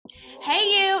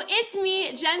Hey you, it's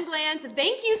me, Jen Glantz.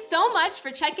 Thank you so much for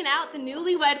checking out the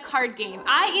Newlywed card game.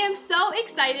 I am so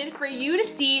excited for you to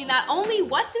see not only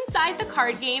what's inside the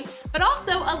card game, but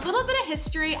also a little bit of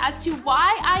history as to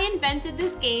why I invented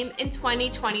this game in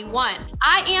 2021.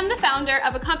 I am the founder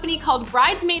of a company called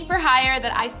Bridesmaid for Hire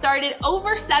that I started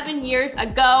over 7 years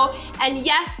ago. And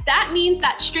yes, that means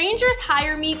that strangers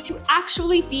hire me to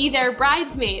actually be their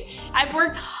bridesmaid. I've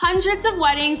worked hundreds of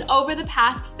weddings over the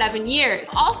past 7 years.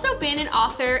 Also been an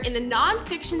author in the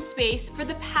nonfiction space for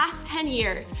the past 10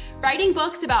 years, writing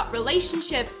books about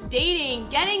relationships, dating,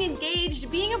 getting engaged,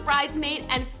 being a bridesmaid,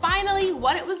 and finally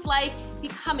what it was like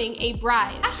becoming a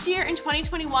bride. Last year in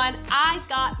 2021, I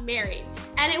got married.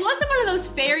 And it wasn't one of those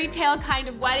fairy tale kind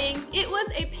of weddings. It was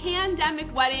a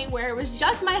pandemic wedding where it was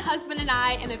just my husband and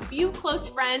I and a few close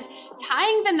friends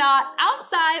tying the knot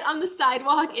outside on the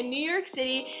sidewalk in New York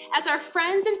City as our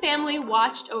friends and family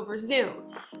watched over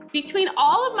Zoom. Between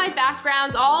all of my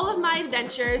backgrounds, all of my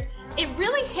adventures, it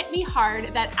really hit me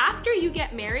hard that after you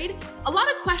get married, a lot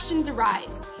of questions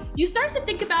arise. You start to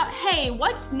think about, hey,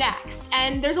 what's next?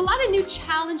 And there's a lot of new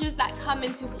challenges that come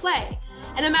into play.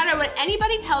 And no matter what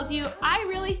anybody tells you, I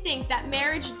really think that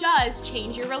marriage does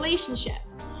change your relationship.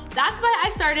 That's why I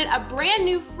started a brand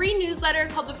new free newsletter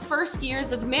called The First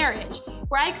Years of Marriage,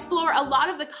 where I explore a lot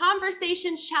of the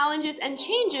conversations, challenges, and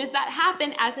changes that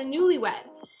happen as a newlywed.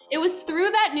 It was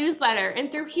through that newsletter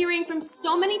and through hearing from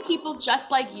so many people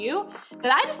just like you that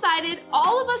I decided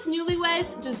all of us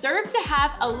newlyweds deserve to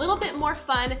have a little bit more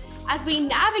fun as we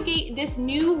navigate this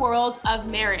new world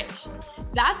of marriage.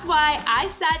 That's why I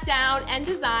sat down and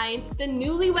designed the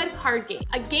Newlywed card game,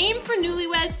 a game for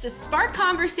newlyweds to spark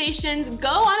conversations, go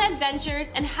on adventures,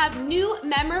 and have new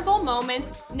memorable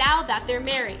moments now that they're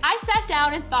married. I sat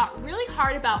down and thought really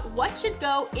hard about what should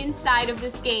go inside of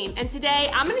this game. And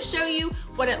today I'm gonna show you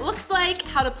what it looks like,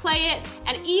 how to play it,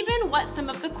 and even what some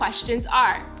of the questions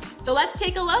are. So let's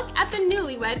take a look at the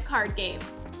Newlywed card game.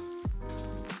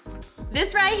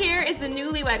 This right here is the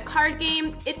Newlywed card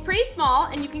game. It's pretty small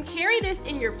and you can carry this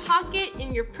in your pocket,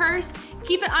 in your purse,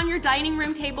 keep it on your dining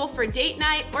room table for date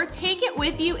night, or take it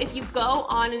with you if you go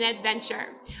on an adventure.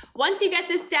 Once you get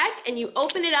this deck and you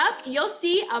open it up, you'll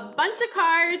see a bunch of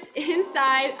cards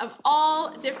inside of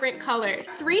all different colors.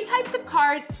 3 types of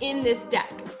cards in this deck.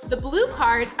 The blue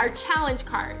cards are challenge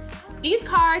cards. These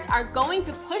cards are going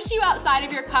to push you outside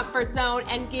of your comfort zone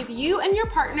and give you and your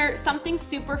partner something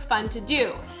super fun to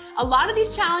do. A lot of these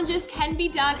challenges can be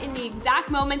done in the exact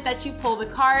moment that you pull the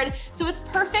card, so it's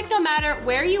perfect no matter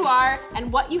where you are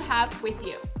and what you have with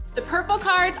you. The purple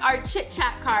cards are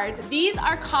chit-chat cards. These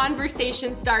are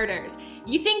conversation starters.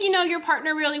 You think you know your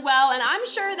partner really well, and I'm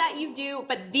sure that you do,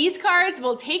 but these cards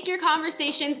will take your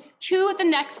conversations to the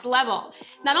next level.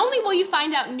 Not only will you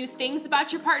find out new things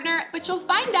about your partner, but you'll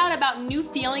find out about new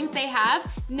feelings they have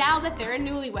now that they're a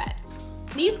newlywed.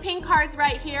 These pink cards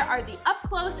right here are the up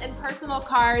close and personal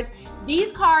cards.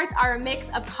 These cards are a mix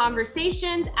of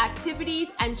conversations,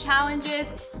 activities, and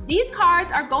challenges. These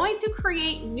cards are going to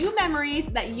create new memories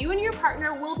that you and your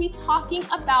partner will be talking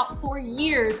about for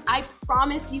years. I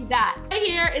promise you that. Right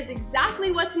here is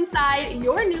exactly what's inside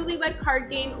your Newlywed card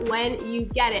game when you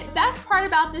get it. The best part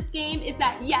about this game is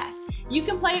that yes, you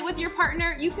can play it with your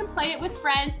partner, you can play it with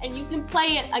friends, and you can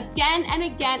play it again and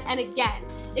again and again.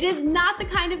 It is not the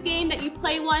kind of game that you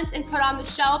play once and put on the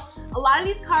shelf. A lot of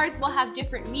these cards will have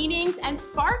different meanings and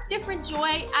spark different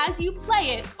joy as you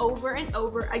play it over and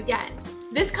over again.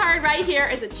 This card right here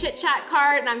is a chit-chat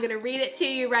card, and I'm gonna read it to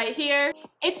you right here.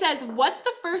 It says, what's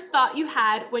the first thought you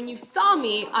had when you saw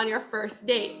me on your first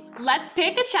date? Let's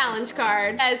pick a challenge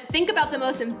card. It says, think about the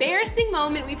most embarrassing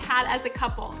moment we've had as a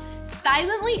couple.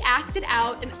 Silently act it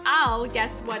out, and I'll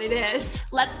guess what it is.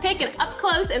 Let's pick an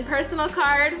up-close and personal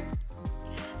card.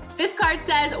 This card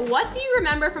says, what do you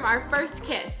remember from our first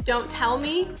kiss? Don't tell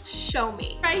me, show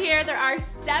me. Right here, there are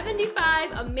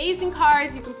 75 amazing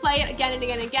cards. You can play it again and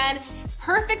again and again.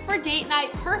 Perfect for date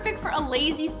night, perfect for a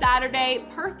lazy Saturday,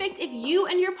 perfect if you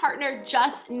and your partner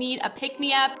just need a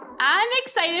pick-me-up. I'm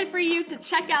excited for you to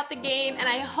check out the game, and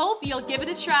I hope you'll give it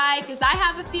a try because I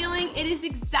have a feeling it is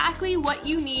exactly what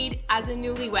you need as a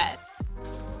newlywed.